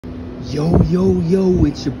Yo, yo, yo,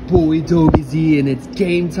 it's your boy Dobie Z, and it's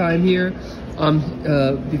game time here.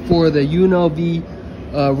 Before the UNLV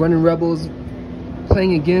Running Rebels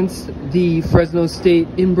playing against the Fresno State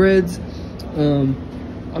Inbreds.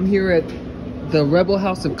 I'm here at the Rebel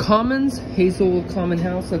House of Commons, Hazel Common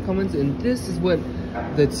House of Commons, and this is what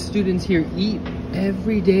the students here eat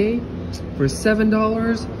every day for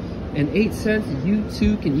 $7.08. You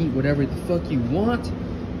too can eat whatever the fuck you want.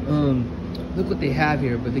 Look what they have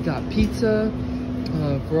here, but they got pizza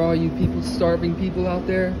for all you people, starving people out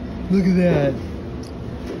there. Look at that.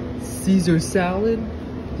 Caesar salad.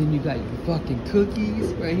 Then you got your fucking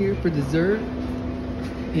cookies right here for dessert.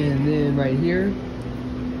 And then right here,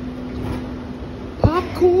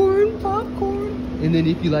 popcorn. And then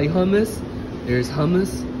if you like hummus, there's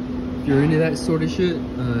hummus. If you're into that sort of shit,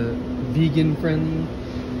 vegan friendly.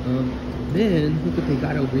 Then look what they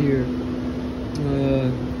got over here.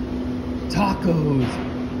 Tacos,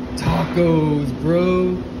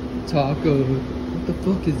 bro. Tacos. What the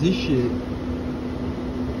fuck is this shit?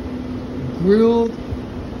 Grilled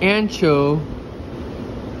ancho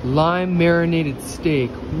lime marinated steak.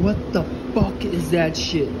 What the fuck is that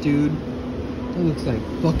shit, dude? That looks like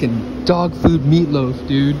fucking dog food meatloaf,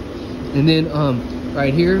 dude. And then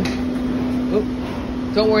right here. Oh,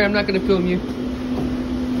 don't worry, I'm not gonna film you.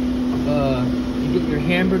 You get your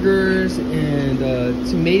hamburgers and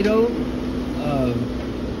tomato.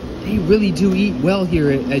 They really do eat well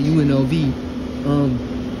here at UNLV.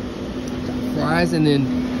 Got fries, and then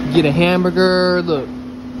you get a hamburger. Look,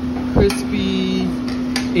 crispy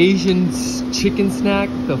Asian chicken snack.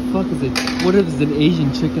 The fuck is it? What is an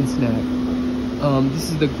Asian chicken snack?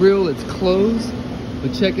 This is the grill. It's closed,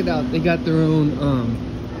 but check it out. They got their own.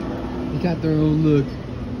 Look,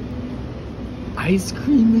 ice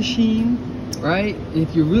cream machine. Right? And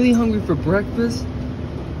if you're really hungry for breakfast,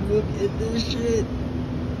 look at this shit.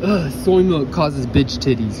 Soy milk causes bitch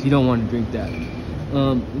titties. You don't want to drink that.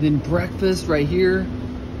 Then breakfast right here.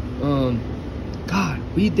 God,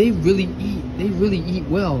 they really eat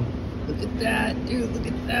well. Look at that, dude. Look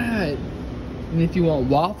at that. And if you want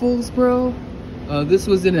waffles, bro, this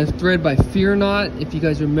was in a thread by Fear Not. If you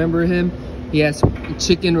guys remember him, he has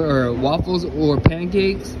chicken or waffles or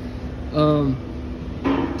pancakes.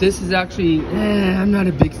 This is actually, I'm not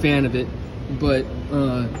a big fan of it, but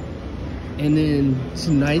and then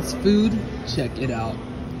tonight's food, check it out.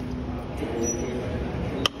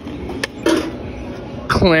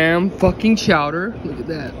 Clam fucking chowder. Look at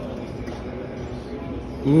that.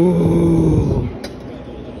 Ooh.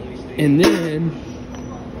 And then,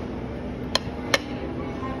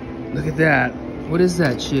 look at that. What is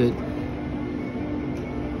that shit?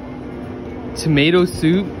 Tomato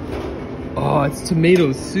soup. Oh, it's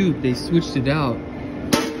tomato soup. They switched it out.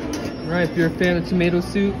 Right, if you're a fan of tomato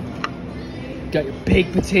soup, got your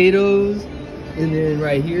baked potatoes, and then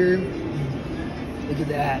right here, look at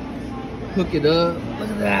that. Hook it up. Look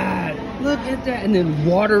at that. Look at that. And then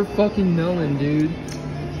water fucking melon, dude.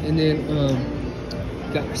 And then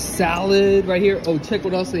got your salad right here. Oh, check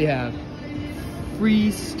what else they have.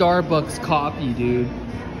 Free Starbucks coffee, dude.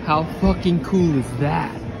 How fucking cool is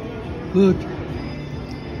that? Look.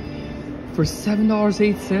 For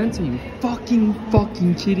 $7.08? Are you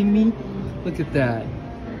fucking kidding me? Look at that.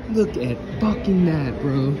 Look at fucking that,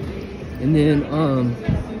 bro. And then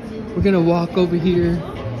we're gonna walk over here.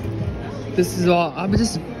 This is all I've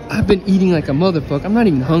been eating like a motherfucker. I'm not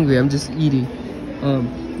even hungry, I'm just eating.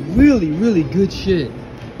 Really good shit.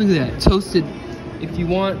 Look at that. Toasted. If you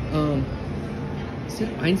want is it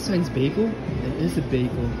Einstein's bagel? It is a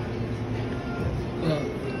bagel.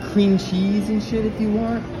 Cream cheese and shit if you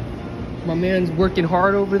want. My man's working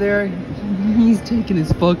hard over there. He's taking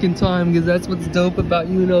his fucking time because that's what's dope about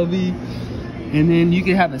UNLV. And then you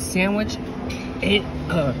can have a sandwich. And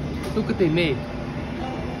look what they make.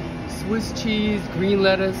 Swiss cheese, green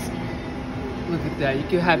lettuce. Look at that. You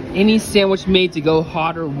can have any sandwich made to go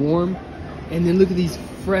hot or warm. And then look at these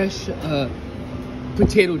fresh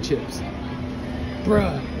potato chips.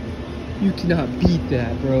 Bruh, you cannot beat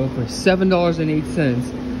that, bro, for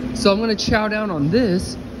 $7.08. So I'm gonna chow down on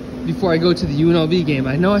this before I go to the UNLV game.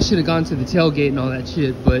 I know I should have gone to the tailgate and all that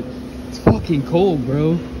shit, but it's fucking cold,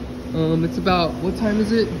 bro. It's about, what time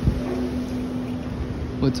is it?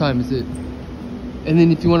 What time is it? And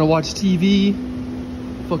then if you want to watch TV,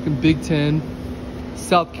 fucking Big Ten,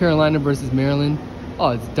 South Carolina versus Maryland. Oh,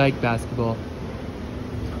 it's Dyke basketball.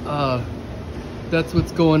 That's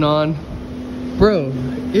what's going on. Bro,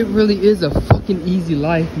 it really is a fucking easy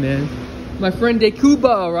life, man. My friend De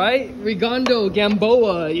Cuba, right? Rigondo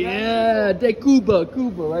Gamboa, yeah, De Cuba,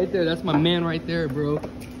 right there. That's my man right there, bro.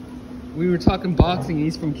 We were talking boxing,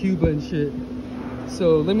 he's from Cuba and shit.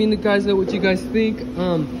 So let me guys know what you guys think.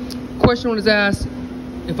 Question was asked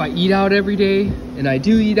if I eat out every day, and I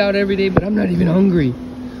do eat out every day, but I'm not even hungry.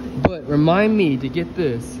 But remind me to get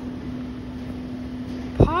this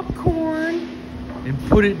popcorn and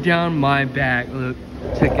put it down my back. Look,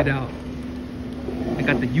 check it out. I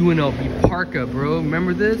got the UNLV parka, bro.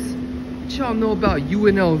 Remember this? What y'all know about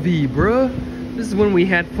UNLV, bro? This is when we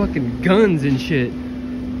had fucking guns and shit.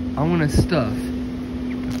 I want to stuff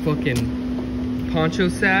a fucking poncho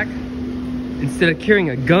sack. Instead of carrying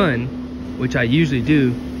a gun, which I usually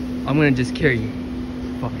do, I'm gonna just carry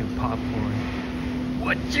fucking popcorn.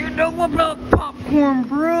 What you know about popcorn,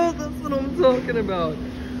 bro? That's what I'm talking about.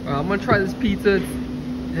 Alright, I'm gonna try this pizza.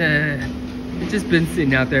 It's just been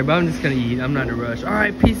sitting out there, but I'm just gonna eat. I'm not in a rush.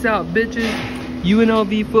 Alright, peace out, bitches.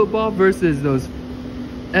 UNLV football versus those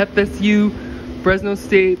FSU Fresno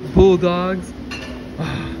State Bulldogs.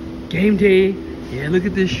 Game day. Yeah, look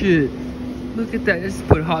at this shit. Look at that. Just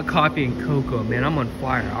put hot coffee and cocoa, man. I'm on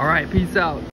fire. Alright, peace out.